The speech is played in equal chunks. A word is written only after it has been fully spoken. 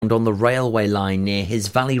on the railway line near his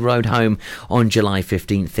Valley Road home on July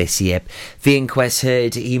 15th this year. The inquest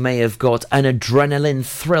heard he may have got an adrenaline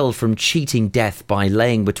thrill from cheating death by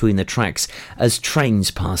laying between the tracks as trains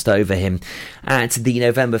passed over him. At the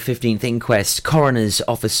November 15th inquest, Coroner's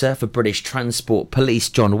Officer for British Transport Police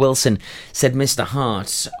John Wilson said Mr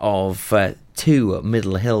Hart of 2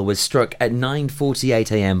 Middle Hill was struck at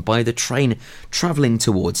 9:48am by the train travelling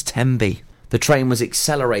towards Tenby. The train was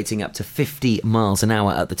accelerating up to 50 miles an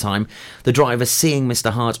hour at the time, the driver seeing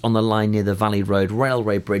Mr Hart on the line near the Valley Road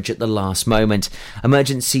railway bridge at the last moment.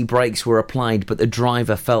 Emergency brakes were applied, but the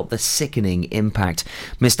driver felt the sickening impact.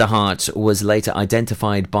 Mr Hart was later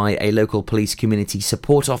identified by a local police community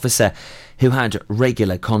support officer who had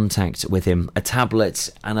regular contact with him. A tablet,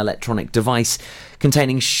 an electronic device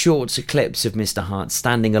containing short clips of Mr Hart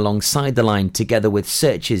standing alongside the line together with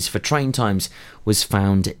searches for train times was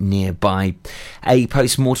found nearby. A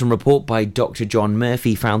post-mortem report by Dr John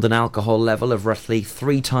Murphy found an alcohol level of roughly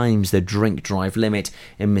 3 times the drink-drive limit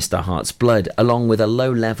in Mr Hart's blood, along with a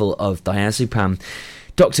low level of diazepam.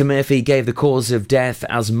 Dr Murphy gave the cause of death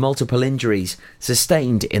as multiple injuries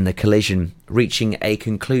sustained in the collision. Reaching a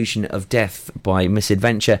conclusion of death by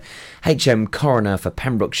misadventure, HM Coroner for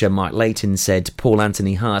Pembrokeshire Mark Layton said Paul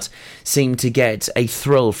Anthony Hart seemed to get a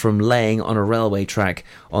thrill from laying on a railway track.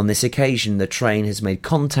 On this occasion, the train has made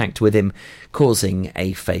contact with him, causing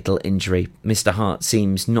a fatal injury. Mr Hart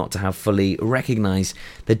seems not to have fully recognised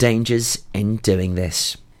the dangers in doing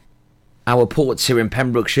this. Our ports here in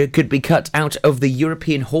Pembrokeshire could be cut out of the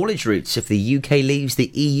European haulage routes if the UK leaves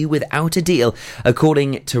the EU without a deal,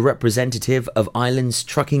 according to representative of Ireland's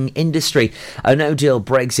trucking industry. A no-deal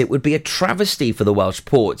Brexit would be a travesty for the Welsh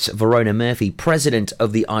ports. Verona Murphy, president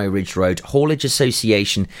of the Irish Road Haulage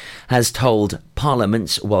Association, has told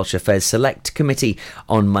Parliament's Welsh Affairs Select Committee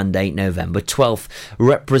on Monday, November 12th.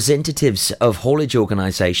 Representatives of haulage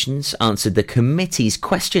organisations answered the committee's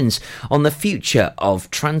questions on the future of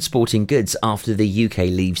transporting goods after the UK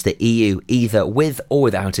leaves the EU, either with or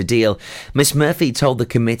without a deal. Ms Murphy told the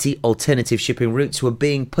committee alternative shipping routes were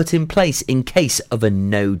being put in place in case of a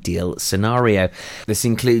no-deal scenario. This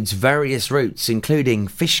includes various routes, including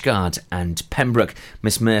Fishguard and Pembroke.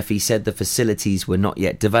 Ms Murphy said the facilities were not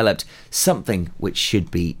yet developed, something which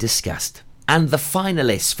should be discussed. And the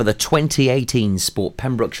finalists for the 2018 Sport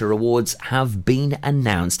Pembrokeshire Awards have been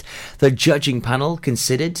announced. The judging panel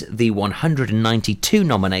considered the 192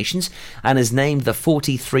 nominations and has named the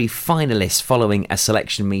 43 finalists following a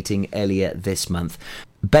selection meeting earlier this month.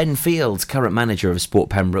 Ben Fields, current manager of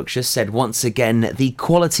Sport Pembrokeshire, said once again the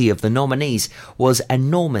quality of the nominees was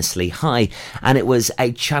enormously high and it was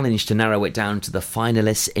a challenge to narrow it down to the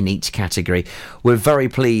finalists in each category. We're very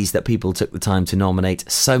pleased that people took the time to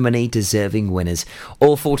nominate so many deserving winners.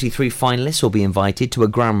 All 43 finalists will be invited to a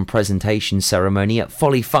grand presentation ceremony at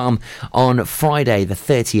Folly Farm on Friday the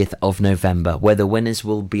 30th of November, where the winners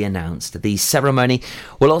will be announced. The ceremony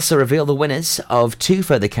will also reveal the winners of 2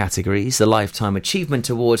 further categories, the Lifetime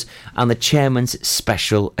Achievement Awards and the Chairman's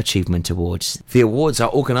Special Achievement Awards. The awards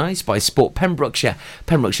are organised by Sport Pembrokeshire,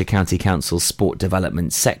 Pembrokeshire County Council's Sport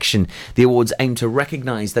Development Section. The awards aim to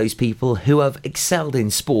recognise those people who have excelled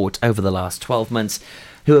in sport over the last 12 months,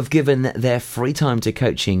 who have given their free time to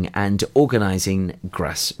coaching and organising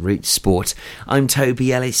grassroots sport. I'm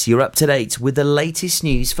Toby Ellis. You're up to date with the latest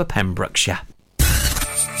news for Pembrokeshire.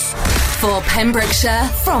 For Pembrokeshire,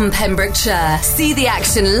 from Pembrokeshire. See the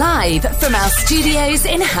action live from our studios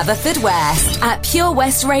in Haverfordwest at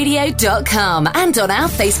purewestradio.com and on our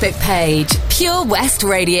Facebook page, Pure West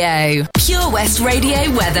Radio. Pure West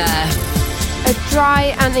Radio weather. A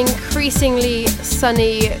dry and increasingly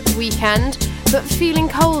sunny weekend, but feeling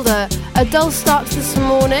colder. A dull start to this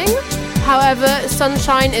morning. However,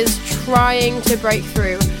 sunshine is trying to break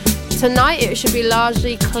through. Tonight it should be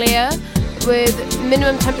largely clear, with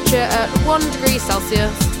minimum temperature at 1 degree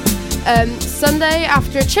Celsius. Sunday,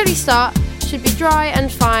 after a chilly start, should be dry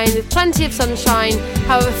and fine with plenty of sunshine,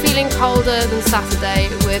 however feeling colder than Saturday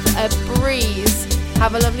with a breeze.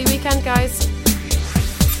 Have a lovely weekend, guys.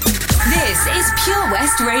 This is Pure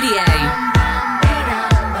West Radio.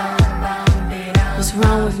 What's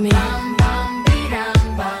wrong with me?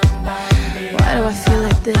 Why do I feel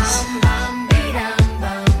like this?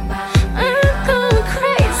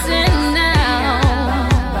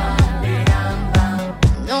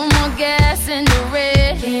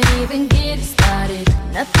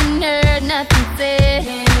 Nothing heard, nothing said,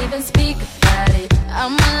 can't even speak about it.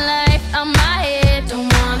 I'm alive, I'm my head,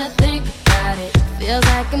 don't wanna think about it. Feels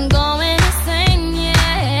like I'm going insane,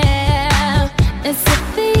 yeah. It's a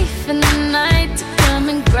thief in the night to come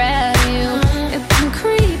and grab you. It can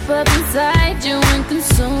creep up inside you and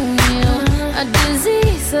consume you.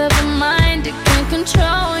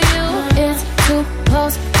 control you. It's too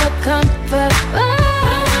close for comfort.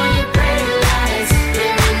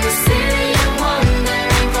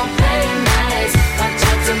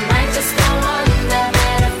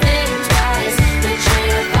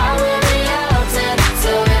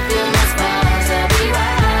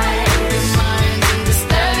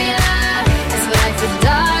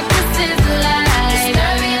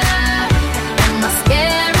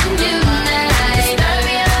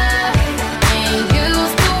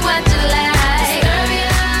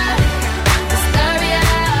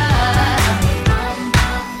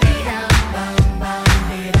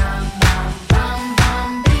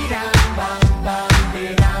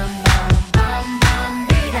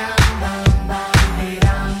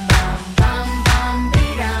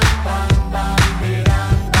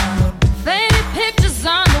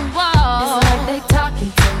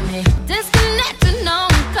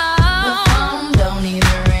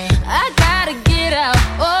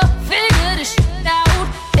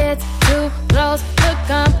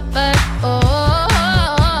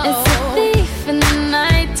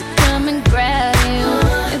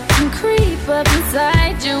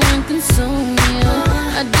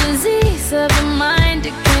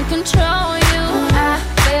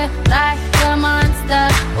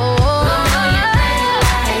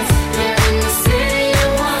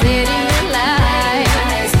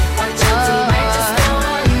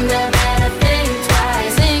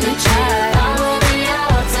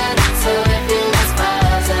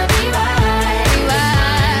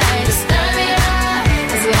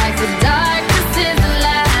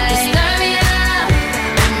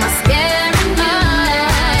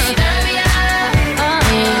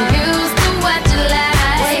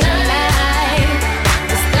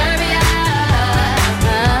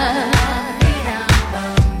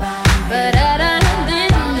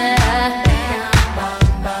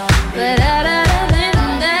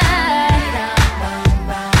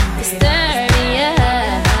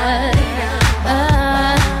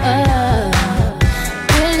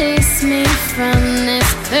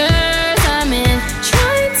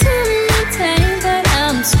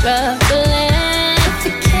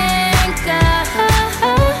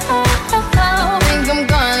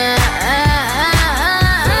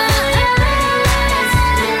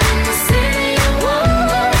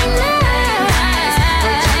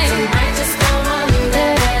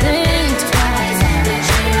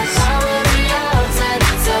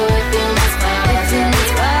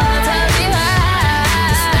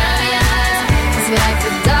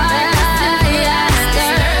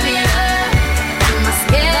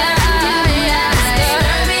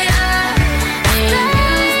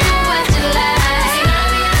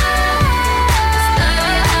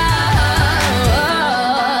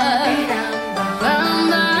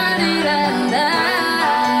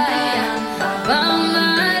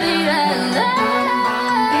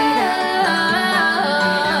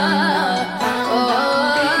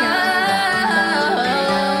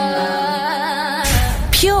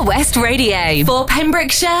 Radio for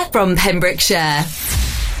Pembrokeshire from Pembrokeshire.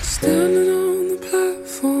 Standing on the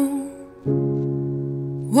platform,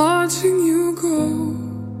 watching you go.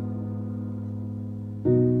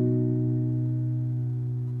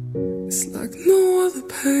 It's like no other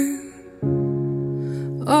pain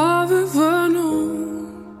I've ever known.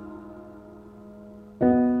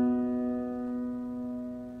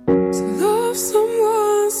 To love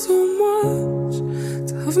someone so much,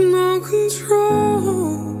 to have no control.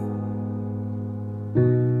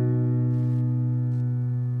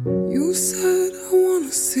 You said I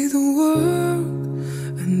wanna see the world,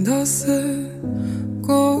 and I said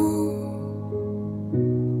go.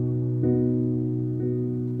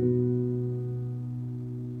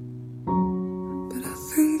 But I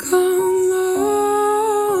think I'm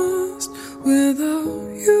lost without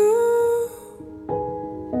you.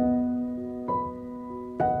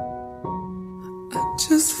 I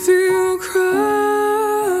just feel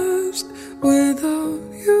crushed without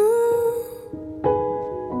you.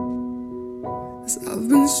 I've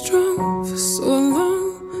been strong for so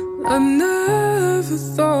long, I never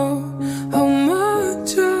thought how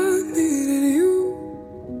much I needed you.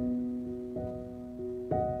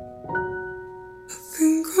 I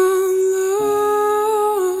think I'm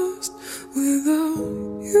lost without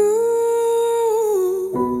you.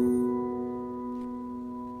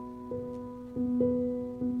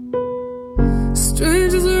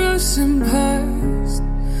 Strangers rushing past,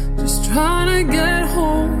 just trying to get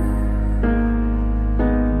home.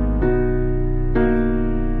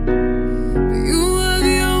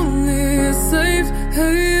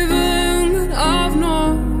 Haven that I've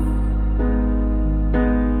known.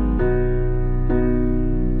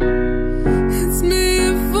 It's me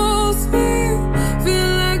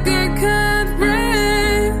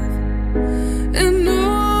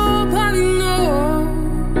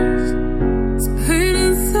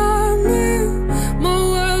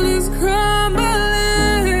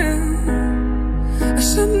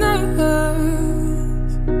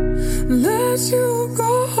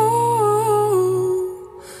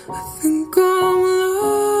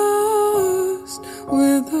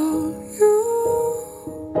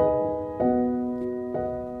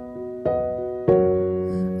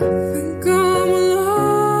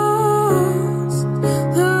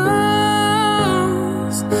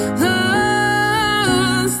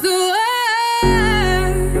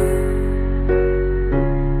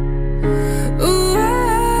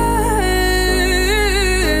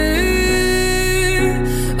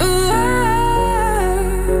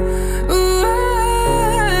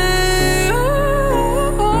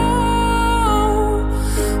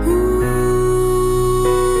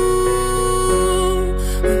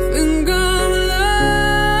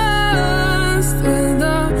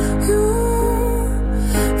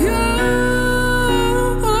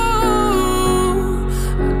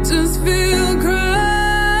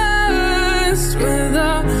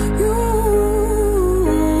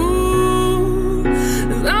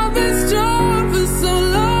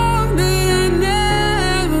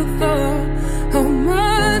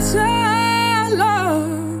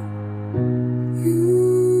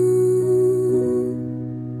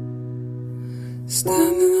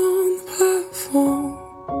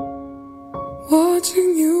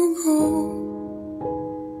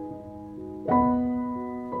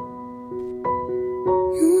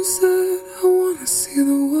You said I wanna see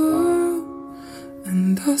the world,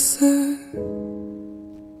 and I said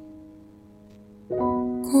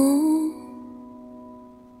go.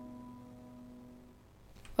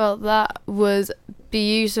 Well, that was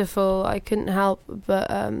beautiful. I couldn't help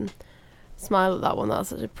but smile at that one. That's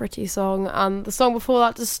such a pretty song. And the song before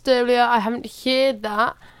that, Disturbia, I haven't heard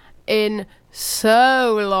that in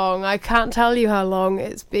so long. I can't tell you how long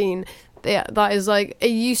it's been. Yeah, that is like,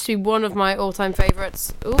 it used to be one of my all-time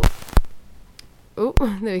favourites. Ooh,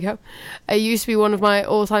 there we go. It used to be one of my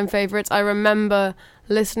all-time favourites. I remember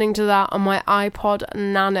listening to that on my iPod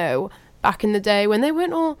Nano back in the day when they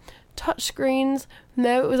weren't all touchscreens.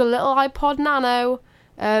 No, it was a little iPod Nano.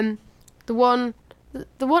 The one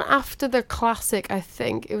after the classic, I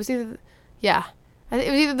think. It was either, yeah. I think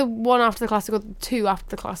it was either the one after the classic or the two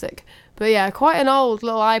after the classic. But yeah, quite an old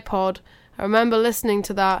little iPod. I remember listening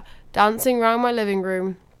to that, dancing around my living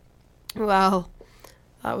room. Well,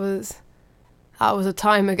 that was a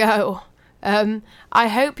time ago. I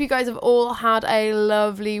hope you guys have all had a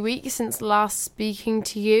lovely week since last speaking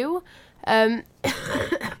to you. I'm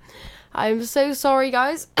so sorry,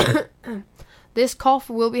 guys. This cough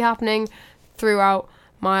will be happening throughout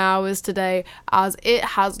my hours today, as it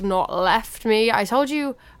has not left me. I told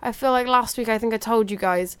you, I feel like last week I think I told you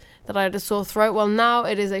guys that I had a sore throat. Well, now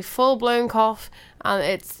it is a full-blown cough, and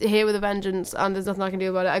it's here with a vengeance, and there's nothing I can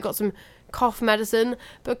do about it. I got some cough medicine,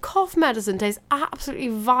 but cough medicine tastes absolutely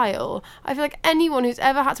vile. I feel like anyone who's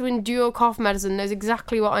ever had to endure cough medicine knows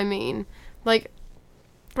exactly what I mean. Like,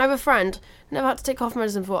 I have a friend, never had to take cough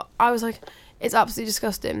medicine before. I was like, it's absolutely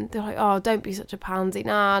disgusting. They're like, oh, don't be such a pansy.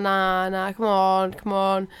 Nah, come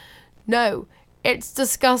on. No, it's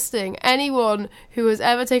disgusting. Anyone who has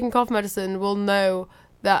ever taken cough medicine will know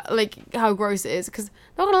that, like, how gross it is. Because,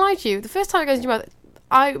 not gonna lie to you, the first time it goes into your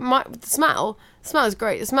mouth, the smell is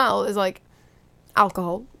great. The smell is like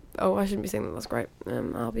alcohol. Oh, I shouldn't be saying that. That's great.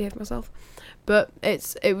 I'll behave myself. But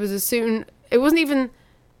it wasn't even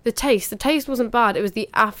the taste. The taste wasn't bad. It was the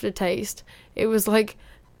aftertaste. It was like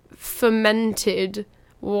fermented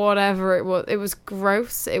whatever it was. It was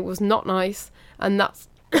gross. It was not nice. And that's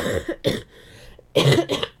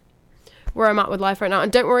where I'm at with life right now.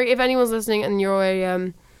 And don't worry, if anyone's listening and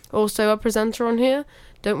you're also a presenter on here,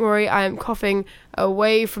 don't worry, I am coughing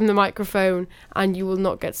away from the microphone and you will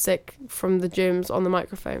not get sick from the germs on the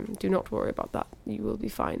microphone. Do not worry about that. You will be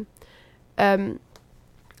fine.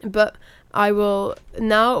 But I will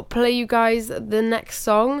now play you guys the next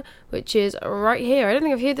song, which is right here. I don't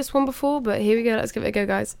think I've heard this one before, but here we go. Let's give it a go,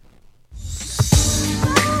 guys.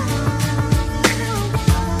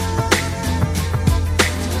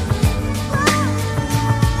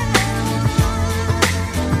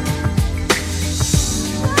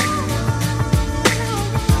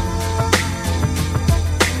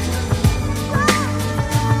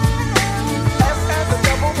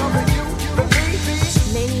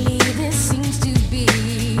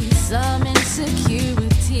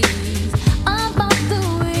 About the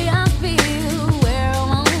way I feel, where I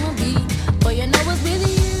wanna be. Boy, you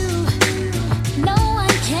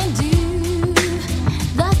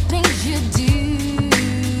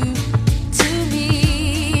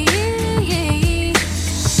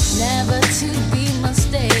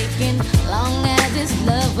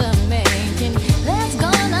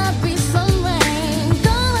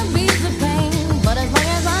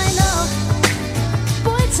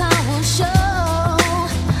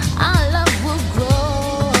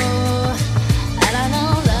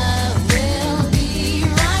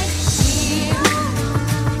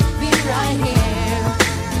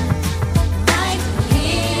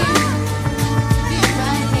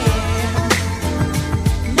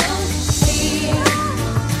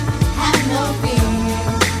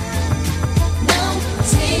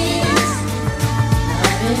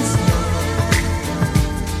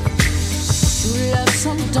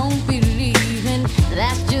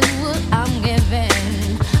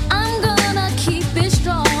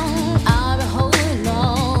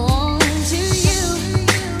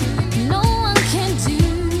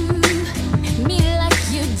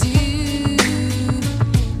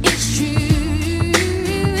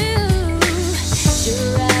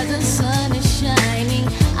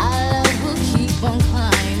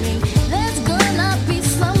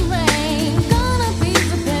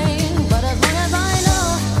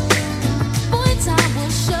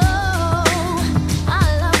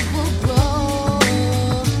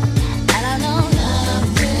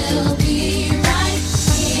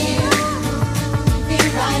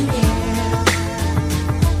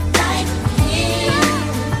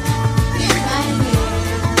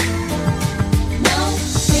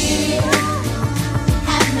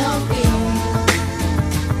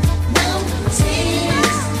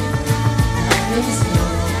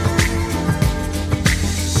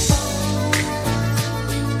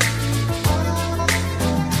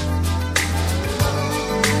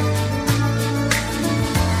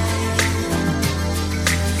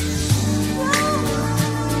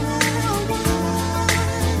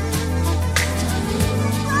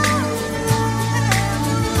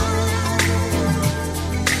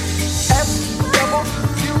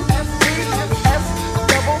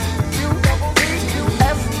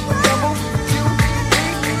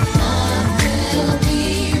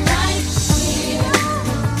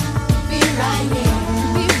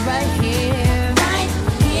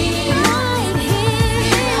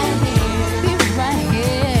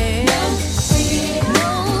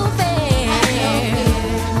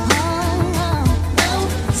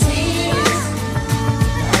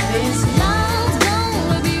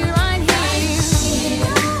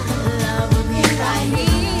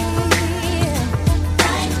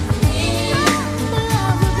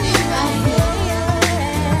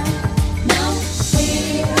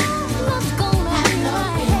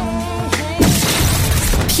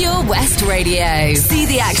Radio. See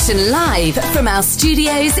the action live from our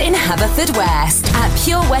studios in Haverfordwest at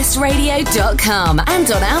purewestradio.com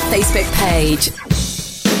and on our Facebook page.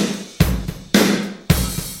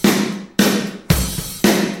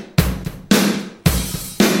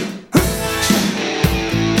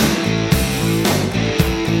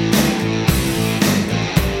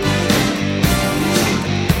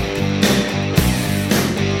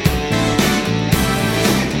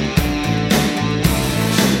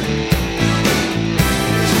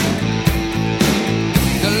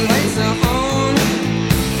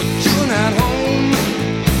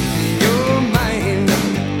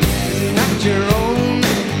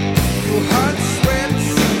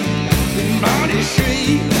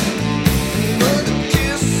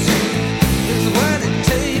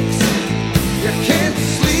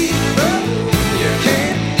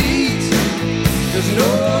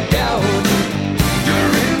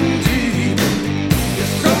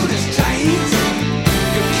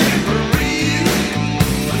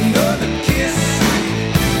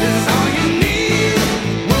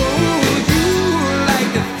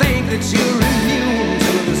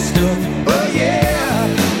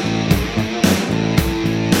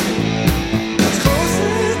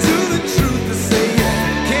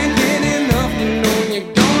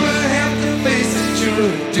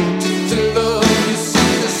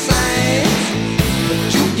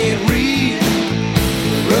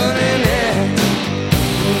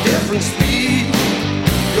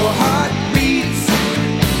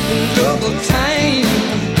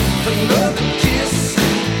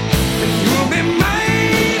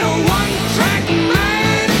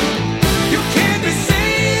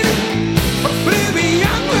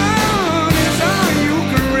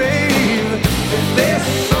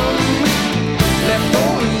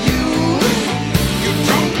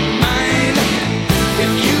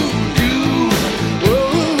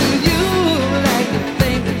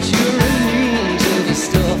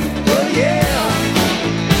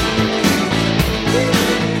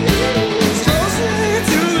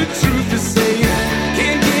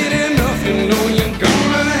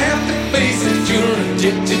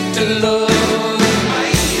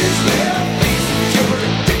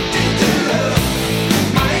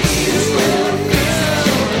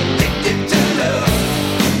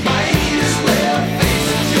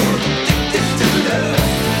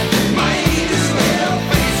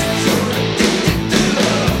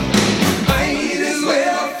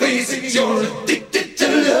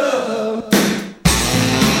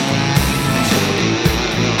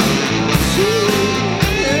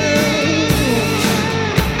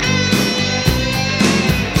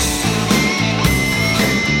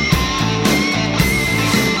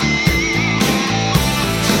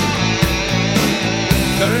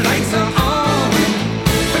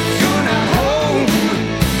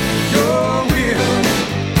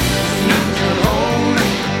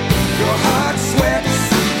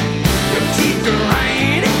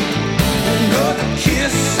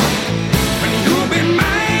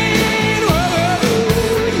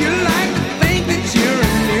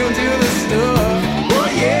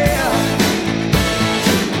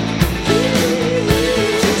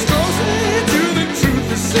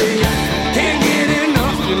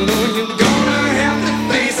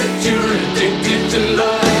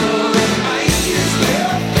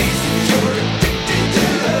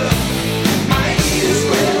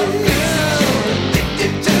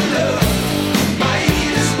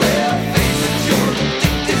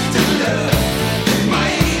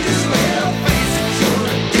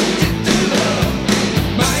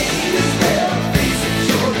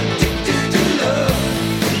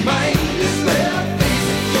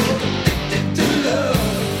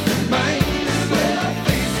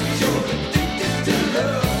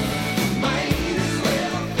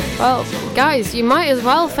 Well, guys, you might as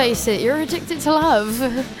well face it. You're addicted to love.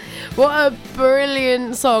 What a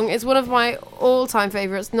brilliant song. It's one of my all-time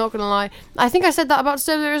favourites, not going to lie. I think I said that about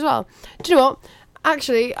Stoner as well. Do you know what?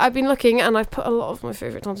 Actually, I've been looking and I've put a lot of my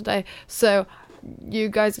favourites on today. So you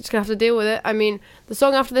guys are just going to have to deal with it. I mean, the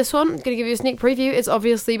song after this one, I'm going to give you a sneak preview. It's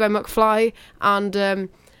obviously by McFly. And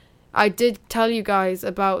I did tell you guys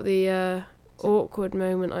about the awkward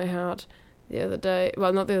moment I had the other day.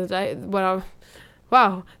 Well, not the other day. When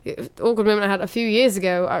the awkward moment I had a few years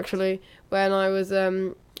ago, actually, when I was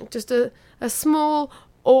just a small,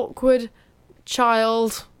 awkward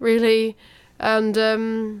child, really,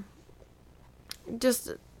 and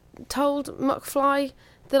just told McFly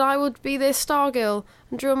that I would be their star girl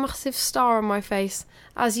and drew a massive star on my face,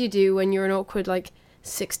 as you do when you're an awkward,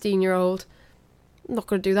 16-year-old. I'm not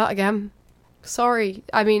going to do that again. Sorry.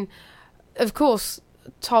 I mean, of course,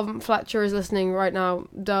 Tom Fletcher is listening right now,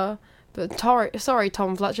 duh. But sorry,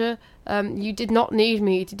 Tom Fletcher. You did not need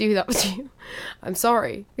me to do that with you. I'm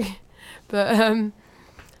sorry. But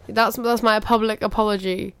that's my public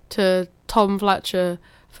apology to Tom Fletcher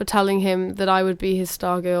for telling him that I would be his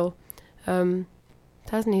star girl.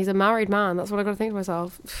 Tesni, he's a married man. That's what I've got to think to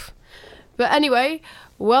myself. But anyway,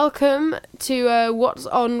 welcome to What's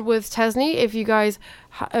On with Tesni. If you guys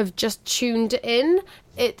have just tuned in,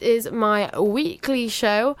 it is my weekly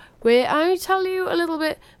show where I tell you a little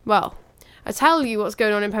bit, well, I tell you what's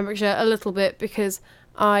going on in Pembrokeshire a little bit because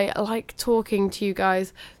I like talking to you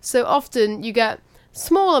guys. So often you get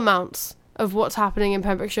small amounts of what's happening in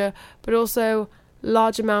Pembrokeshire, but also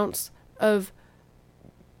large amounts of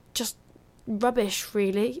just rubbish,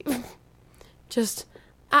 really. Just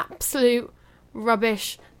absolute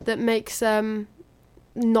rubbish that makes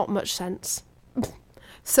not much sense.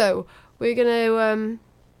 So we're going to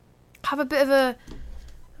have a bit of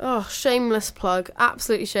a shameless plug,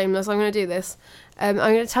 absolutely shameless. I'm going to do this. I'm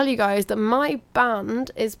going to tell you guys that my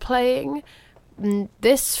band is playing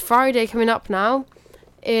this Friday coming up now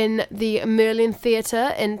in the Merlin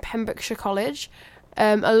Theatre in Pembrokeshire College,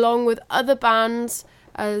 along with other bands,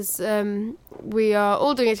 as we are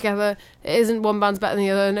all doing it together. It isn't one band's better than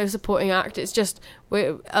the other, no supporting act. It's just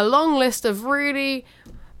we're a long list of really,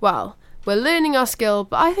 well, we're learning our skill,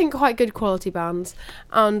 but I think quite good quality bands.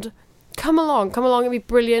 And come along, it'll be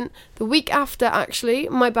brilliant. The week after, actually,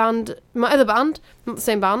 my other band, not the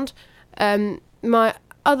same band, my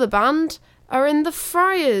other band are in the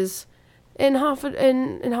Friars in Harford,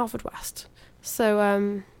 in Harford West.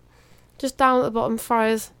 So just down at the bottom,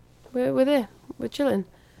 Friars, we're there. We're chilling.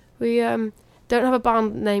 We don't have a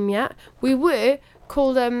band name yet. We were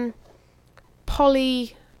called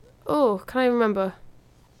Polly. Oh, can I remember?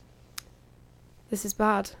 This is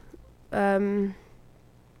bad. We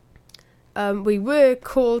were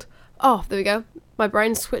called. Oh, there we go. My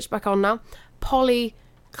brain switched back on now. Polly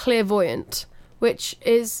Clairvoyant, which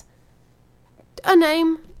is a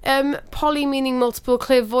name. Poly meaning multiple,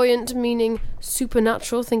 clairvoyant meaning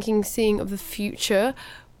supernatural, thinking, seeing of the future,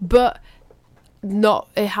 but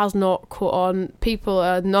it has not caught on. People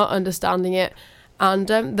are not understanding it, and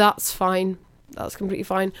that's fine. That's completely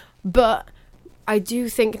fine. But I do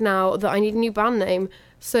think now that I need a new band name.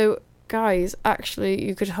 So guys, actually,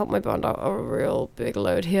 you could help my band out a real big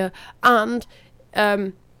load here. And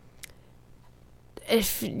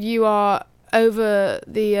if you are over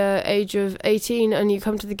the age of 18 and you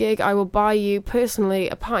come to the gig, I will buy you personally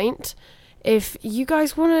a pint if you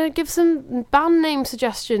guys want to give some band name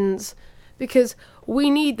suggestions, because we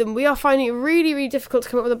need them. We are finding it really, really difficult to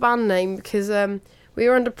come up with a band name because we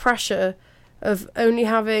are under pressure of only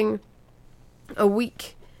having a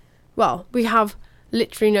week. Well, we have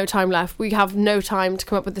literally no time left. We have no time to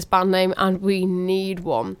come up with this band name, and we need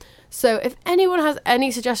one. So if anyone has any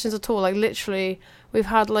suggestions at all, like literally, we've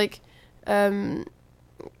had like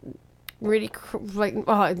really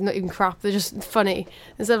not even crap, they're just funny.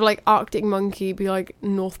 Instead of like Arctic Monkey, be like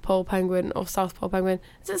North Pole Penguin or South Pole Penguin.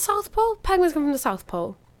 Is it South Pole? Penguins come from the South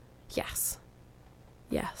Pole. Yes,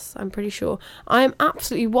 I'm pretty sure. I am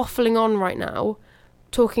absolutely waffling on right now,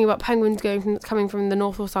 talking about penguins coming from the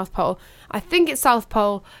North or South Pole. I think it's South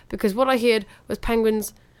Pole, because what I heard was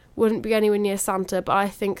penguins wouldn't be anywhere near Santa, but I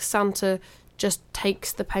think Santa just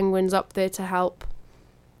takes the penguins up there to help.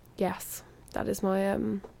 Yes, that is my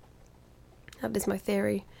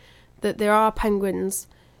theory, that there are penguins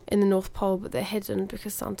in the North Pole, but they're hidden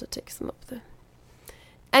because Santa takes them up there.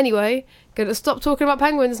 Anyway, gonna stop talking about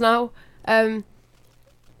penguins now. Do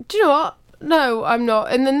you know what? No, I'm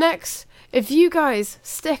not. If you guys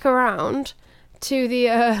stick around to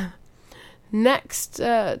the next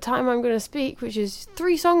time I'm going to speak, which is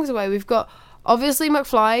 3 songs away, we've got obviously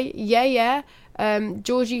McFly,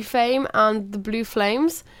 Georgie Fame and the Blue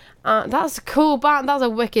Flames. That's a cool band. That's a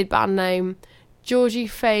wicked band name. Georgie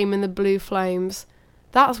Fame and the Blue Flames.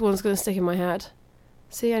 That's one's going to stick in my head.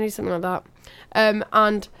 See, I need something like that.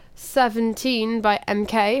 And 17 by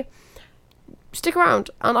MK. Stick around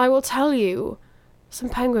and I will tell you some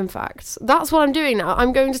penguin facts. That's what I'm doing now.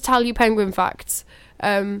 I'm going to tell you penguin facts.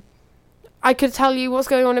 I could tell you what's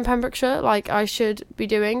going on in Pembrokeshire, like I should be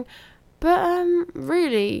doing. But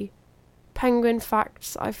really, penguin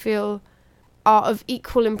facts, I feel, are of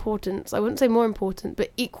equal importance. I wouldn't say more important,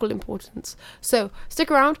 but equal importance. So stick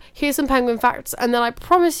around, here's some penguin facts, and then I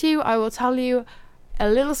promise you I will tell you a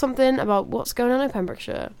little something about what's going on in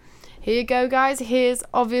Pembrokeshire. Here you go, guys. Here's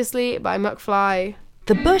obviously by McFly.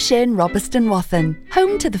 The Bush Inn, Robertson Wathen,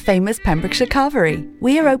 home to the famous Pembrokeshire Carvery.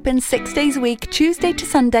 We are open 6 days a week, Tuesday to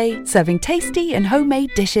Sunday, serving tasty and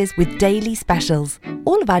homemade dishes with daily specials.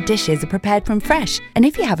 All of our dishes are prepared from fresh, and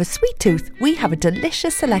if you have a sweet tooth, we have a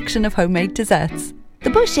delicious selection of homemade desserts. The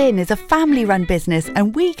Bush Inn is a family-run business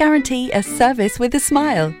and we guarantee a service with a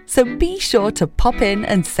smile. So be sure to pop in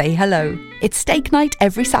and say hello. It's steak night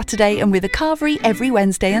every Saturday and with a carvery every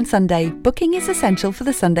Wednesday and Sunday. Booking is essential for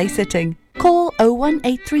the Sunday sitting. Call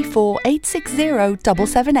 01834 860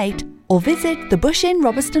 778 or visit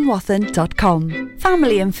thebushinrobertsonwathen.com.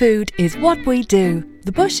 Family and food is what we do.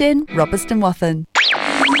 The Bush Inn, Robertson Wathen.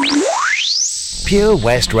 Pure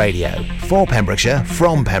West Radio. For Pembrokeshire,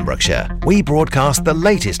 from Pembrokeshire. We broadcast the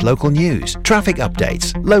latest local news, traffic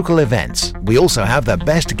updates, local events. We also have the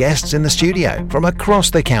best guests in the studio from across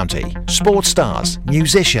the county. Sports stars,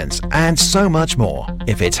 musicians, and so much more.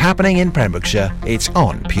 If it's happening in Pembrokeshire, it's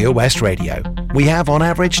on Pure West Radio. We have on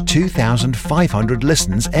average 2,500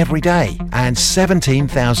 listens every day and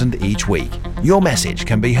 17,000 each week. Your message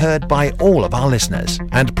can be heard by all of our listeners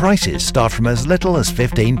and prices start from as little as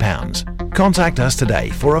 £15. Contact us today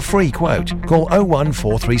for a free quote. Call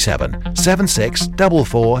 01437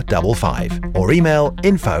 764455 or email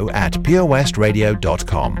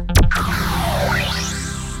info@purewestradio.com.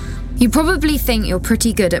 You probably think you're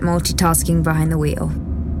pretty good at multitasking behind the wheel.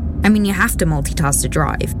 I mean, you have to multitask to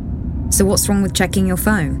drive. So what's wrong with checking your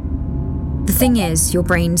phone? The thing is, your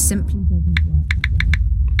brain simply doesn't work.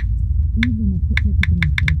 Even a quick look at the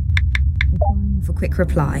message, or firing off a quick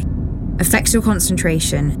reply, affects your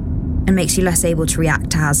concentration and makes you less able to react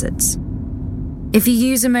to hazards. If you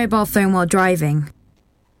use a mobile phone while driving,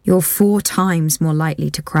 you're 4 times more likely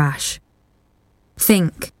to crash.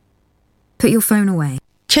 Think. Put your phone away.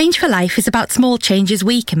 Change for Life is about small changes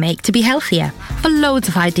we can make to be healthier. For loads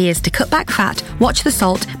of ideas to cut back fat, watch the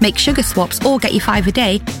salt, make sugar swaps or get your 5 a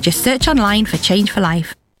day, just search online for Change for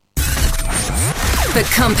Life. For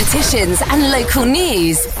competitions and local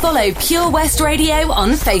news, follow Pure West Radio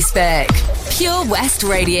on Facebook. Pure West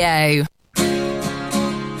Radio.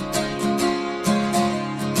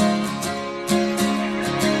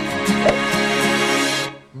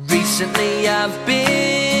 Recently I've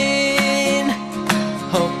been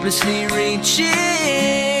hopelessly reaching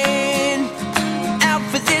out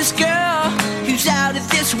for this girl who's out of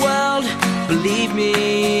this world, believe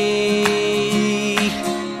me.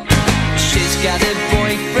 She's got a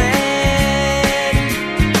boyfriend,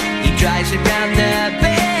 he drives around the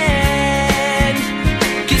bend,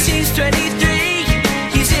 'cause he's 23,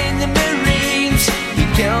 he's in the Marines,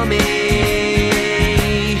 he'd kill me.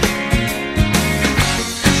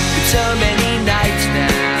 But so many nights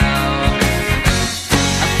now,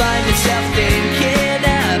 I find myself thinking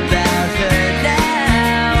about her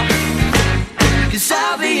now, 'cause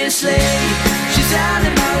obviously she's out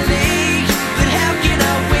of my league, but how can I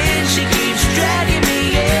win? She keeps dragging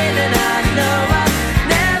me in, and I know I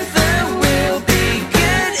never will be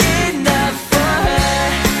good enough for her.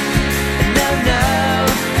 No, no,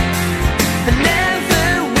 I never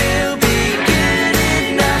will be good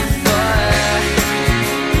enough for her.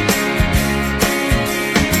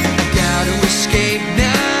 Gotta escape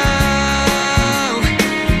now,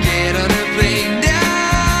 get on a plane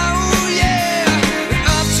now, yeah,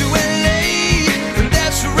 up to LA, and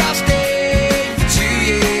that's where I'll stay for 2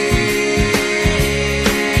 years.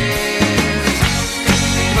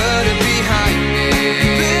 Put it behind me,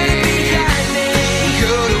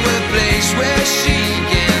 go to a place where she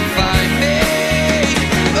can't find me.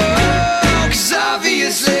 Oh, 'cause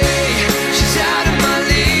obviously she's out of my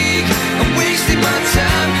league. I'm wasting my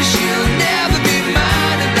time 'cause she'll never be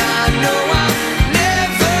mine, and I know I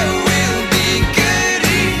never will be good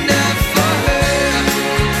enough for her.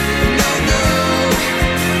 No, no,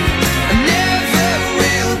 I never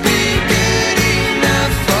will be good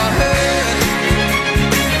enough for her.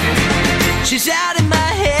 She's out of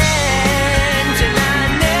my hands, and I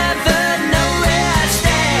never know where I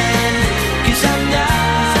stand, 'cause I'm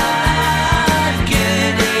not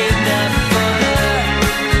good enough.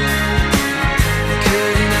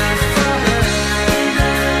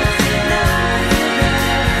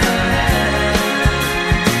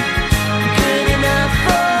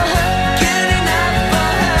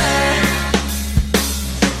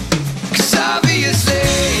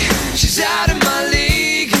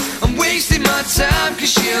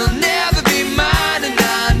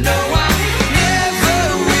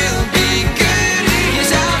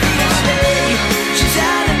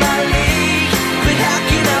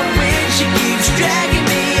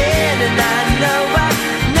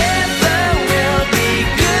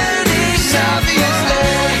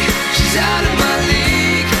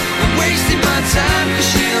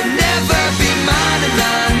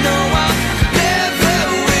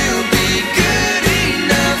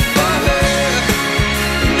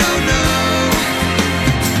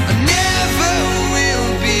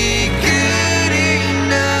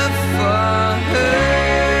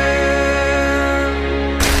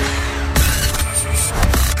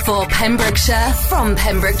 For Pembrokeshire, from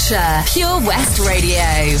Pembrokeshire, Pure West Radio.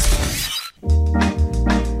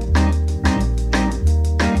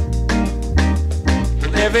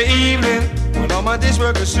 Every evening, when all my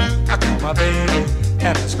dishwork is through, I call my baby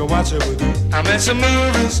and let's go watch her with you. I'm at some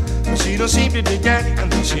movies, but she don't seem to dig that.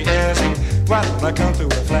 And then she asks me, why don't I come through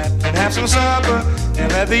her flat and have some supper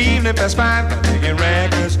and let the evening pass by? I'm taking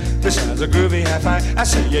records, besides a groovy high five. I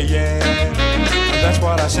say, yeah, yeah. And that's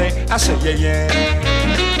what I say yeah, yeah.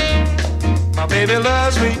 My baby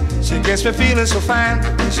loves me, she gets me feeling so fine.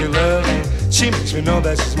 She loves me, she makes me know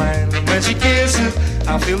that she's mine. And when she kisses,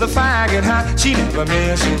 I feel the fire get hot. She never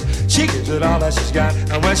misses, she gives it all that she's got.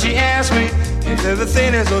 And when she asks me if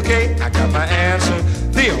everything is okay, I got my answer.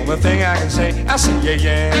 The only thing I can say, I say yeah,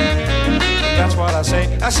 yeah. And that's what I say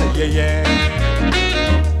yeah, yeah.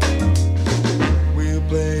 We'll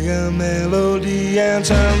play a melody and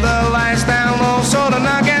turn the lights down low so the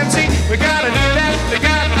knock and see. We gotta do that, we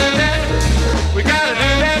gotta do that. We gotta do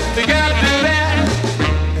that, we gotta do that.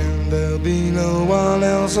 And there'll be no one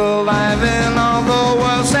else alive in all the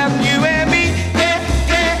world except you and me. Yeah,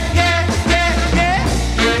 yeah, yeah, yeah,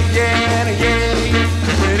 yeah, yeah, yeah.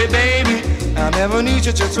 Pretty baby, I never knew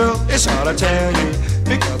such a thrill. It's hard to tell you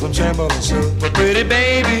because I'm trembling still. But pretty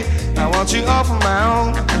baby, I want you all for my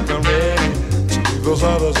own. I'm ready to leave those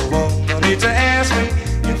others alone. No need to ask me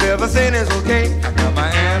if everything is okay. I got my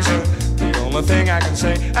answer. The only thing I can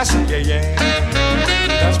say, I say yeah, yeah.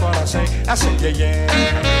 That's what I say yeah, yeah.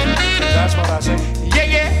 That's what I say, yeah,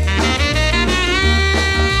 yeah.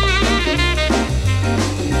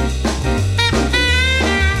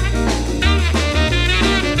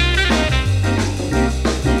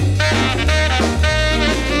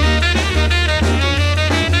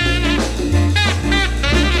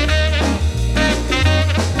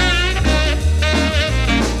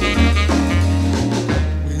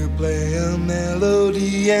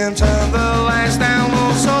 And turn the lights down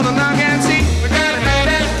low so the knock and see. We gotta do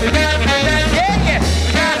that, we gotta do that, yeah, yeah.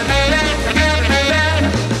 We gotta do that, we gotta do that.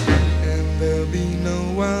 And there'll be no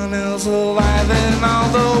one else alive in all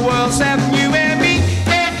the world except you and me.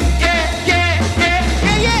 Yeah, yeah, yeah, yeah,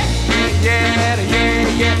 yeah, yeah,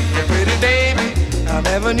 yeah, yeah, yeah. Pretty baby, I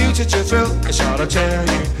never knew such a thrill. It's hard to tell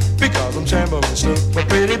you because I'm trembling still. But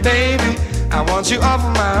pretty baby, I want you all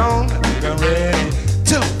for my own. I think I'm ready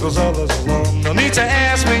to leave those others alone. No need to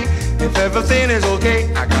ask me if everything is okay.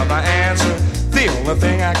 I got my answer. The only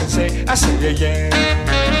thing I can say, I say yeah, yeah.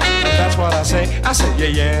 That's what I say yeah,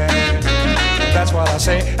 yeah. That's what I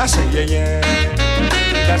say yeah, yeah.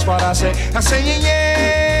 That's what I say yeah, yeah.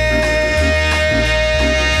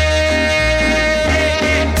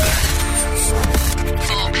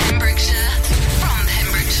 For Pembrokeshire, from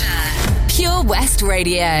Pembrokeshire, Pure West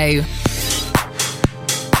Radio.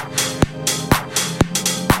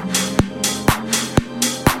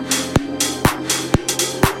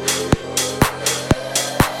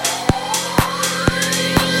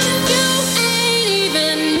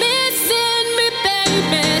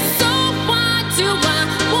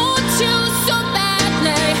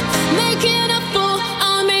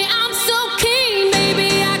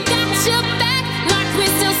 Like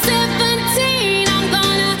we're still 17, I'm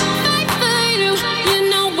gonna fight for you. You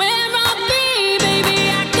know where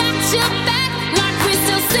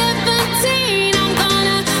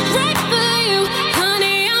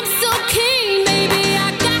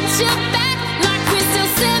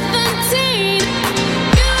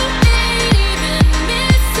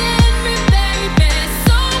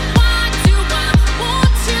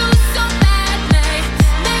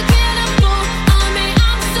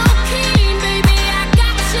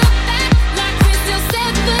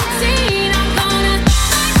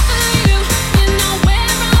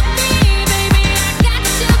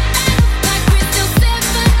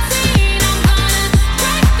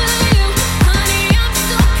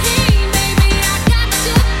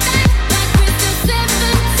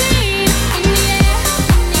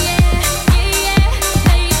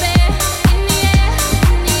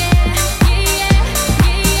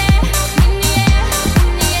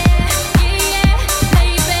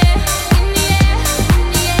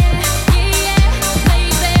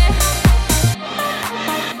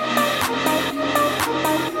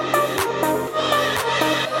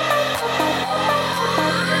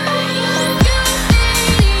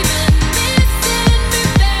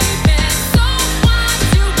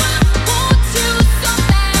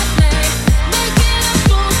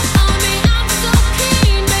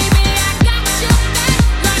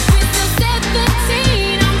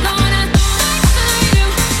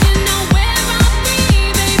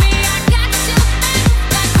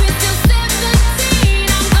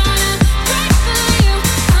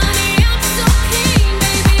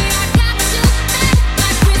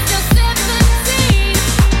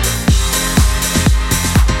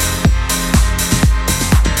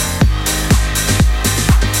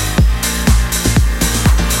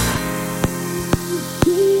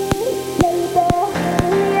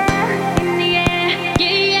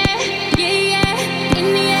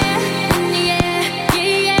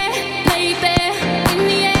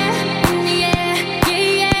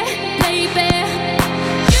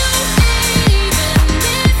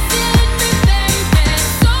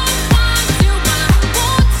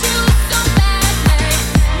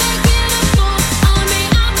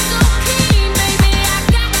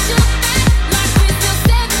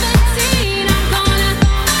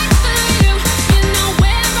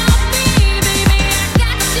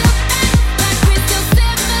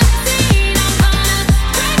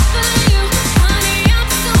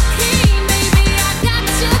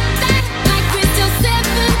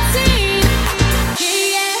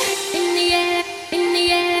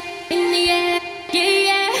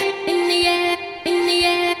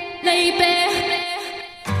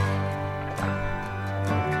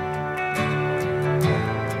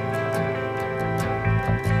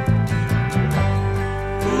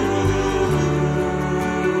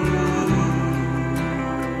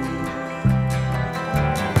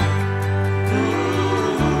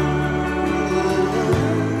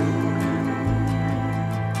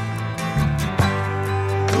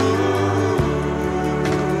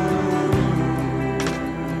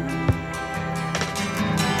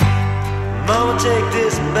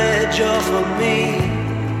for me.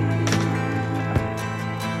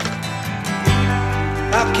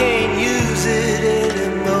 I can't use it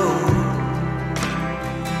anymore.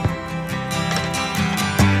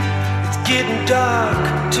 It's getting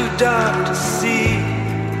dark, too dark to see.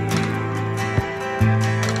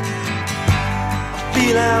 I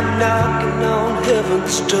feel I'm knocking on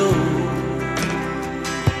heaven's door.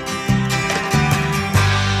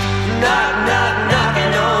 Knock, knock,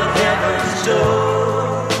 knocking on heaven's door.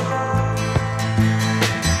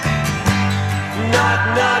 Knock,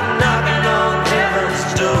 knock, knocking on heaven's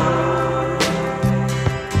door.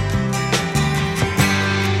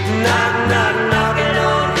 Knock, knock, knocking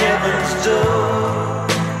on heaven's door.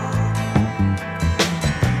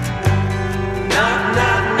 Knock,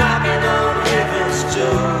 knock, knocking on heaven's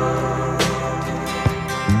door.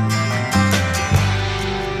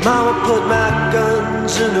 Mama put my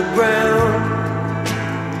guns in the ground.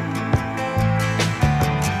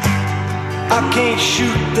 I can't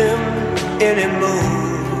shoot them anymore.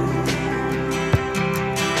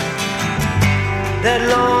 That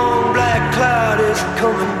long black cloud is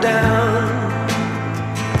coming down.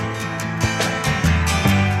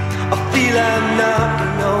 I feel I'm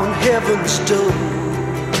knocking on heaven's door.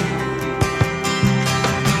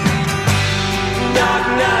 Knock,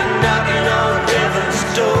 knock, knocking on heaven's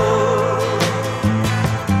door.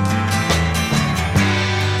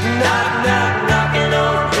 Knock, knock, knocking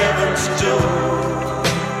on heaven's door.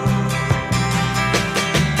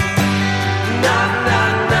 Knock,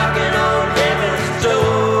 knock, knocking on heaven's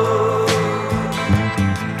door.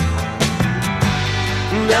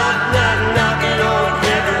 Knock, knock, knocking on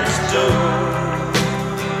heaven's door.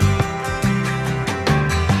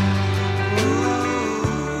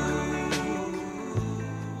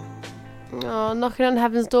 Oh, knocking on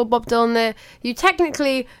heaven's door, Bob Dylan there. You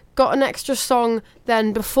technically got an extra song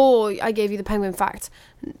then before I gave you the Penguin fact.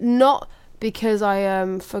 Not because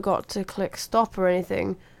I forgot to click stop or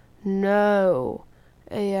anything. No.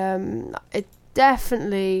 It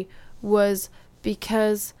definitely was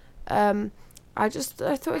because I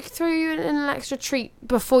thought I could throw you in an extra treat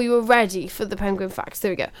before you were ready for the Penguin facts.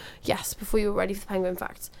 There we go. Yes, before you were ready for the Penguin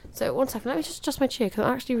facts. So, one second, let me just adjust my chair because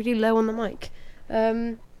I'm actually really low on the mic.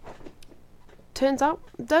 Turns out,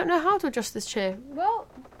 don't know how to adjust this chair. Well,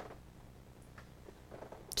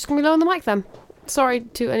 just gonna be low on the mic then. Sorry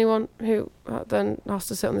to anyone who then has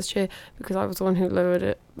to sit on this chair because I was the one who lowered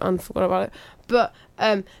it and forgot about it. But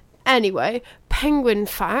anyway, penguin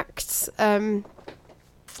facts. Where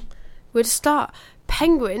to start?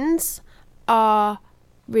 Penguins are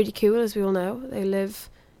really cool, as we all know. They live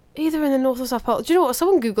either in the North or South Pole. Do you know what?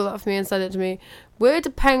 Someone Googled that for me and sent it to me. Where do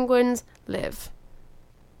penguins live?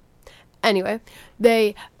 Anyway,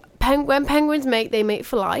 when penguins mate, they mate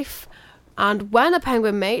for life. And when a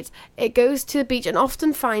penguin mates, it goes to the beach and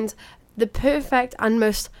often finds the perfect and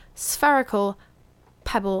most spherical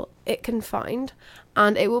pebble it can find.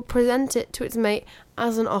 And it will present it to its mate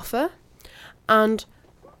as an offer. And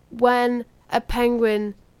when if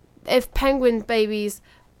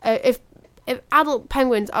adult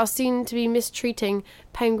penguins are seen to be mistreating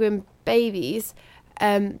penguin babies,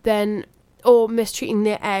 or mistreating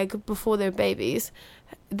their egg before they're babies,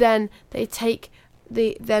 then they take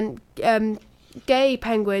gay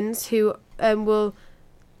penguins who will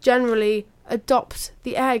generally adopt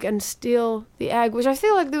the egg and steal the egg, which I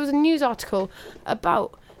feel like there was a news article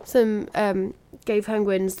about some gay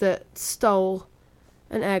penguins that stole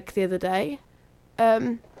an egg the other day.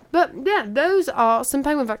 But yeah, those are some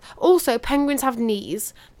penguin facts. Also, penguins have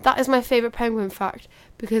knees. That is my favourite penguin fact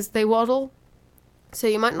because they waddle. So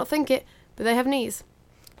you might not think it, but they have knees,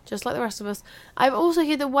 just like the rest of us. I've also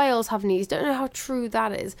heard that whales have knees. Don't know how true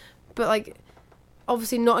that is, but like,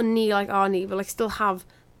 obviously not a knee like our knee, but like still have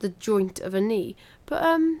the joint of a knee. But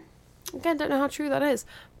again, don't know how true that is.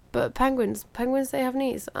 But penguins, they have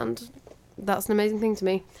knees, and that's an amazing thing to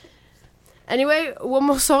me. Anyway, one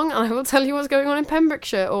more song, and I will tell you what's going on in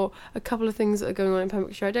Pembrokeshire, or a couple of things that are going on in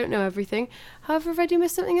Pembrokeshire. I don't know everything. However, if I do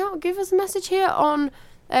miss something out, give us a message here on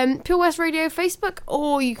Pure West Radio Facebook,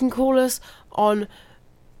 or you can call us on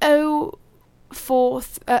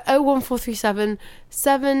 01437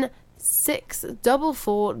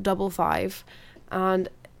 764455. And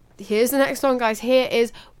here's the next song, guys. Here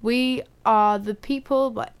is We Are the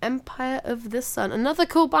People by Empire of the Sun. Another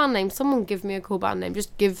cool band name. Someone give me a cool band name.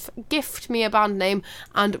 Just gift me a band name.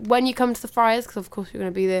 And when you come to the Friars, because of course you're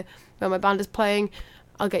going to be there when my band is playing,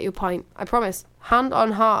 I'll get you a pint. I promise. Hand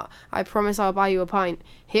on heart. I promise I'll buy you a pint.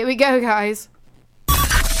 Here we go, guys.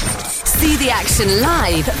 See the action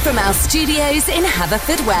live from our studios in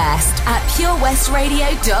Haverfordwest at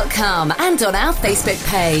purewestradio.com and on our Facebook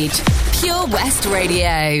page, Pure West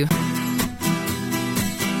Radio.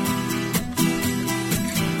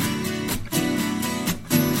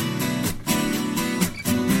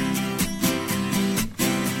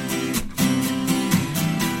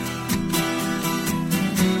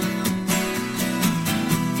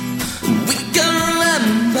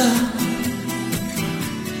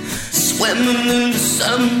 lemon in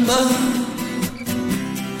December,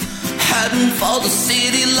 heading for the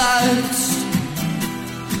city lights.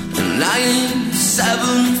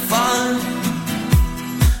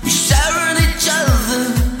 975, we sharing each other,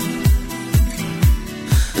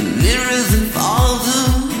 nearer than farther.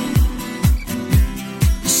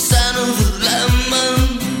 The scent of the lemon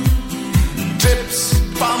drips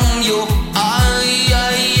from your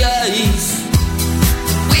eyes.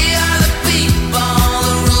 We are the people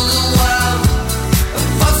that rule the world,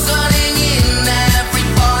 fussing in every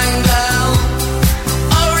boy and girl,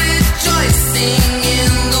 all rejoicing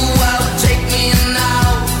in the world. Take me now,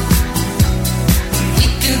 we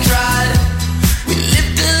can try. We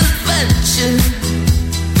lived an adventure,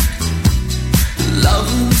 love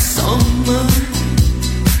in the summer,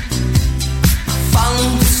 follow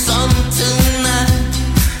the sun tonight,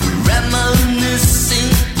 reminiscing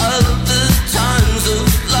of the times of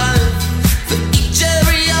life. For each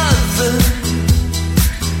every other,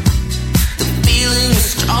 the feeling is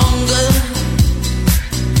stronger.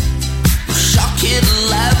 Shock hit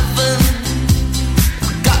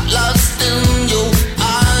 11, got lost in your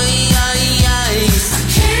eyes. I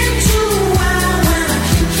came too wild when I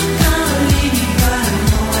think you're gonna leave me, but I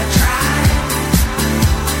know I tried.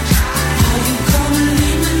 Are you gonna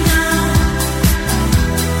leave me now?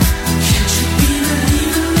 Can't you be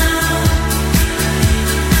believing now?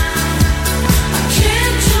 I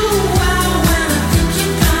came too wild when I think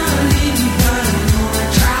you're gonna leave me, but I know I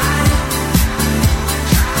tried.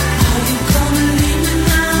 Are you gonna leave me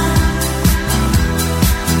now?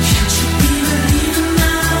 Can't you be believing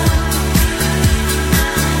now?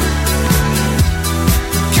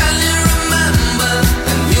 Can you remember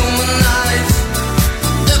in human eyes?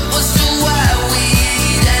 It was so where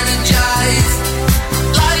we'd energize,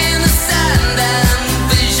 lie in the sand and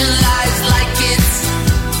visualize like it's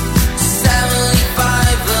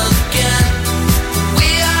 75 again. We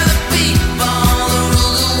are the people that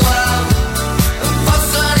rule the world,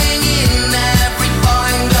 fussing in every boy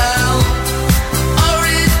and girl, all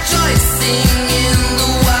rejoicing in the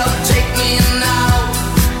world. Take me now,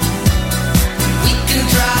 we can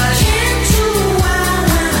try. Came too wild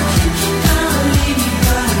when I think you're gonna leave me,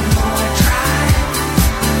 but I know I tried.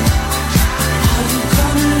 Are you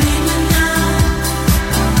gonna leave me now?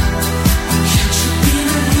 Can't you be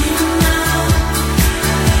believing now?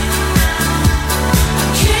 I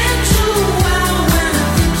came too wild when I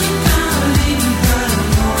think you're gonna leave me, but I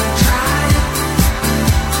know I tried.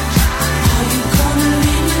 Are you gonna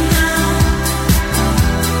leave me now?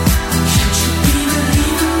 Can't you be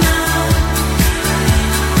believing now?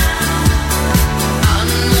 I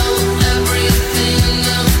know everything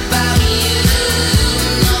about you,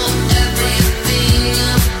 know everything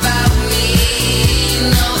about me,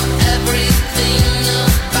 know everything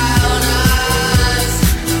about us.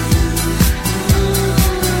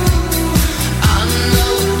 I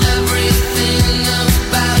know everything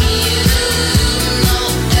about you, know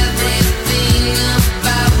everything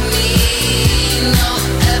about me, know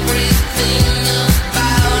everything about us.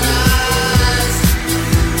 I came too wild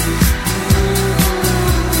when I think you're gonna leave me, but I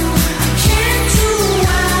know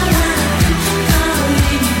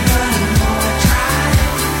I tried. Are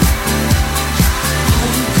you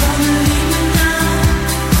gonna leave me now?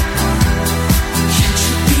 Can't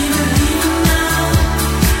you be believing now?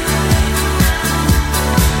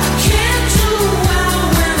 I came too wild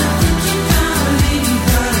when I think you're gonna leave me,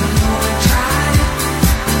 but I know I tried.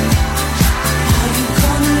 Are you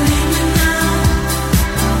gonna leave me now?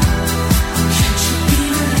 Can't you be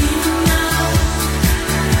believing now?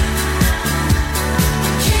 I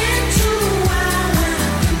came too wild when I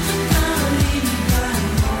think you're gonna leave me, but I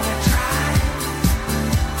know I tried.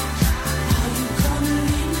 Are you gonna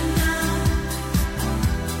leave me now?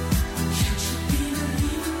 Can't you be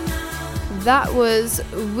believing now? That was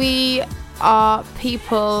We Are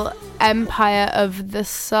People, Empire of the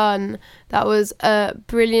Sun. That was a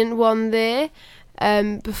brilliant one there.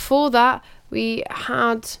 Before that, we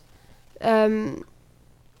had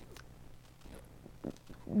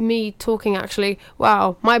me talking, actually.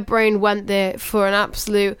 Wow, my brain went there for an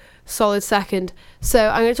absolute solid second. So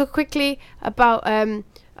I'm going to talk quickly about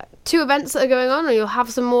two events that are going on, and you'll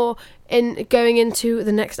have some more in going into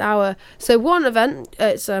the next hour. So one event,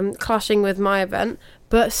 it's clashing with my event,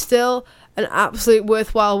 but still an absolute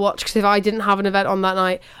worthwhile watch, because if I didn't have an event on that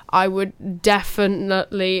night, I would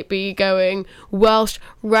definitely be going. Welsh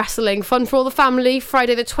Wrestling, fun for all the family,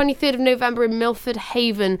 Friday the 23rd of November in Milford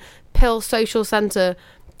Haven, Pill Social Centre.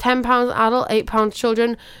 £10 adult, £8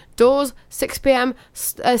 children. Doors 6pm,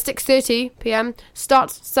 6:30pm,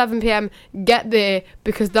 starts 7pm. Get there,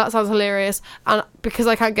 because that sounds hilarious. And because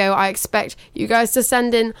I can't go, I expect you guys to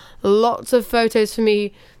send in lots of photos for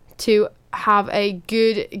me to have a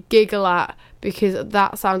good giggle at, because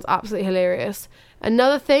that sounds absolutely hilarious.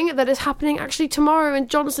 Another thing that is happening actually tomorrow in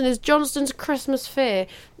Johnston is Johnston's Christmas Fair.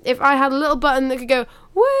 If I had a little button that could go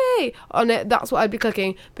way on it, that's what I'd be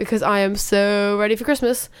clicking, because I am so ready for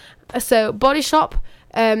Christmas. So Body Shop,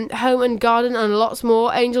 Home and Garden, and lots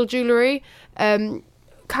more. Angel Jewellery,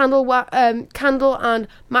 candles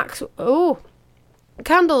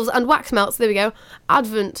and wax melts. There we go.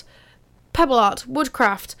 Advent, Pebble Art,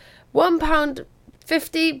 Woodcraft.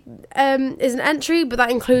 £1.50 is an entry, but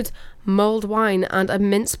that includes mulled wine and a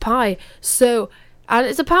mince pie. So, and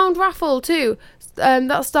it's a £1 raffle too.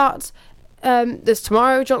 That starts this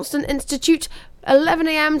tomorrow, Johnston Institute,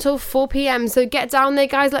 11am till 4pm. So get down there,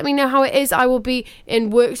 guys. Let me know how it is. I will be in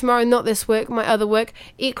work tomorrow, not this work, my other work.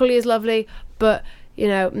 Equally as lovely, but you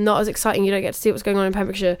know, not as exciting. You don't get to see what's going on in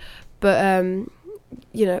Pembrokeshire, but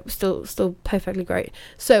you know, still perfectly great.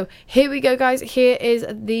 So here we go, guys. Here is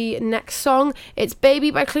the next song. It's Baby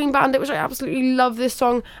by Clean Bandit, which I absolutely love this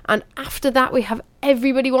song. And after that, we have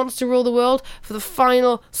Everybody Wants to Rule the World for the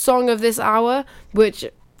final song of this hour, which,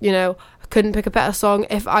 you know, I couldn't pick a better song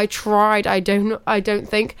if I tried. I don't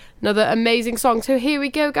think. Another amazing song. So here we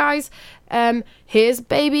go, guys. Here's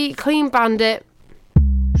Baby, Clean Bandit.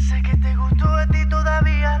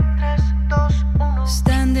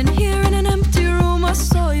 Standing here in an empty room, I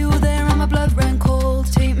saw you there and my blood ran cold.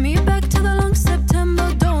 Take me back to the long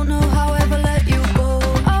September, don't know how I ever let you go.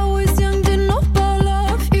 I was young, didn't know about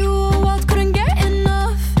love, you were wild, couldn't get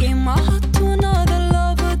enough. Gave my heart to another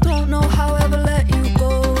lover, don't know how I ever let you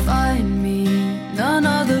go. Find me none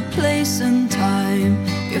other place and time,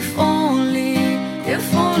 if only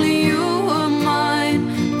you were mine.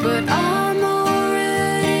 But I'm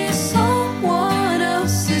already someone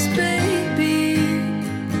else's baby.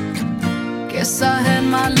 Guess I had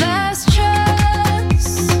my last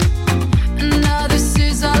chance, and now this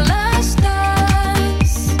is our last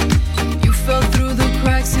dance. You fell through the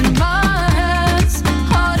cracks in my hands.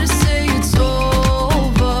 Hard to say it's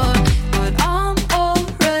over, but I'm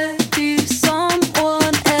already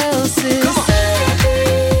someone else's baby.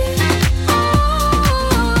 Oh,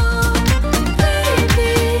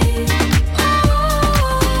 baby.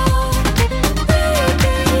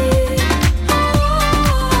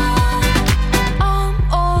 I'm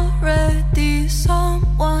already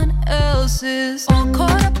someone else's. All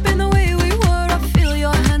caught up in the way we were. I feel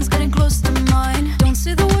your hands getting close to mine. Don't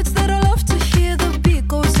say the words that I love to hear. The beat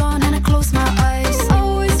goes on and I close my eyes. I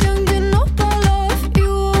was young, didn't know about love. You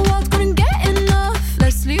were wild, couldn't get enough.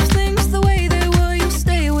 Let's leave things the way they were. You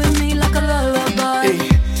stay with me like a lullaby. Ey,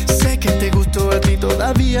 sé que te gustó a ti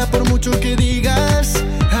todavía por mucho que digas.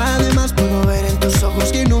 Además puedo ver en tus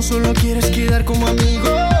ojos que no solo quieres quedar como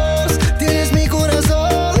amigos. Tienes mi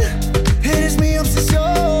corazón, eres mi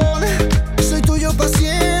obsesión. Soy tuyo para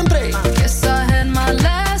siempre. Guess I had my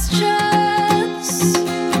last chance,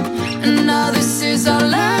 and now this is our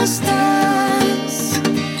last dance.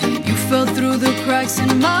 You fell through the cracks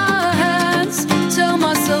in my hands. Tell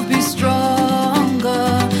myself be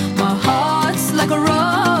stronger. My heart's like a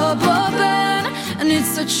rubber band, and it's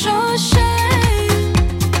such a shame.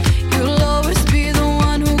 You'll always be the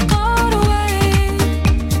one who got away.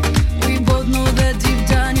 We both know that deep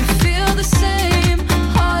down you feel the same.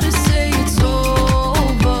 Hard to say it's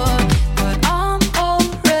over, but I'm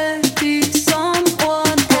already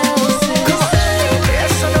someone else's baby.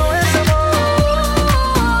 Eso no es amor,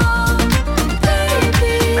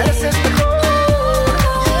 Baby, mereces mejor.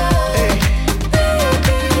 Ey,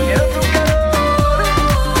 quiero tu calor.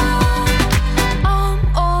 I'm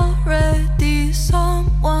already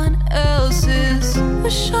someone else's.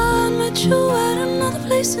 Wish I met you at another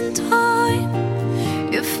place and time.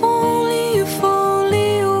 If only you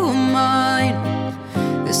were mine.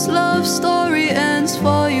 This love story ends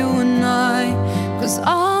for you and I, 'cause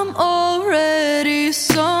I'm already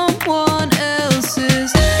someone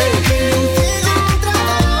else's. Contigo otra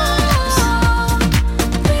vez.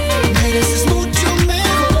 Mereces mucho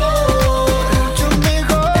mejor,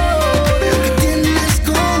 lo que tienes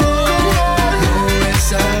color, no es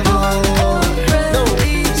amor, no.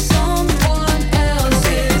 Already someone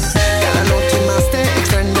else's. Cada noche más te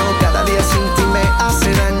extraño, cada día sin ti me hace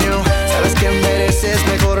daño. Sabes que mereces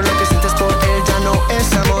mejor, lo que sientes por él ya no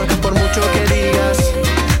es amor. Por mucho que digas,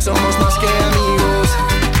 somos más que amigos.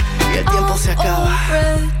 Y el tiempo se acaba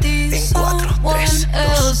Already en 4, 3,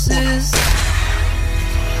 2, 1.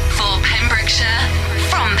 For Pembrokeshire,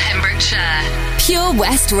 from Pembrokeshire, Pure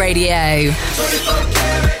West Radio.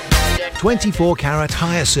 24 Carat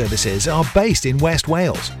Hire Services are based in West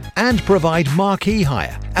Wales and provide marquee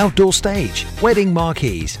hire, outdoor stage, wedding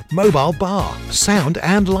marquees, mobile bar, sound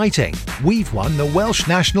and lighting. We've won the Welsh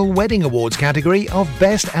National Wedding Awards category of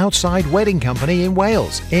Best Outside Wedding Company in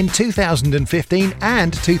Wales in 2015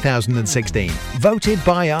 and 2016, voted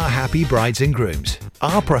by our happy brides and grooms.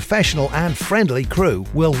 Our professional and friendly crew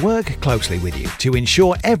will work closely with you to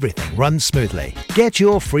ensure everything runs smoothly. Get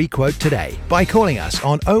your free quote today by calling us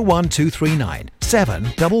on 01239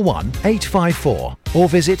 711 854 or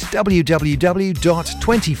visit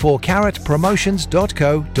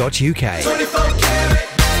www.24caratpromotions.co.uk.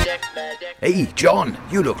 Hey, John,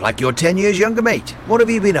 you look like you're 10 years younger, mate. What have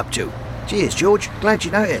you been up to? Cheers, George. Glad you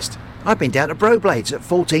noticed. I've been down to Broblades at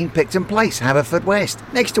 14 Picton Place,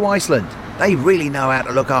 Haverfordwest, next to Iceland. They really know how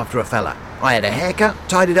to look after a fella. I had a haircut,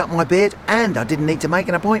 tidied up my beard, and I didn't need to make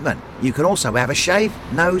an appointment. You can also have a shave,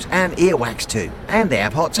 nose and ear wax too. And they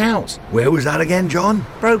have hot towels. Where was that again, John?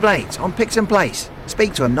 Broblades on Picton Place.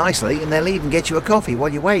 Speak to them nicely and they'll even get you a coffee while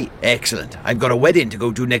you wait. Excellent. I've got a wedding to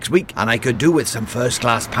go to next week and I could do with some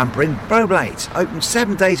first-class pampering. Broblades, open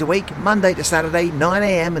 7 days a week, Monday to Saturday, 9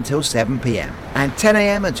 a.m. until 7 p.m. and 10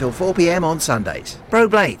 a.m. until 4 p.m. on Sundays.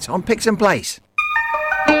 Broblades on Picton Place.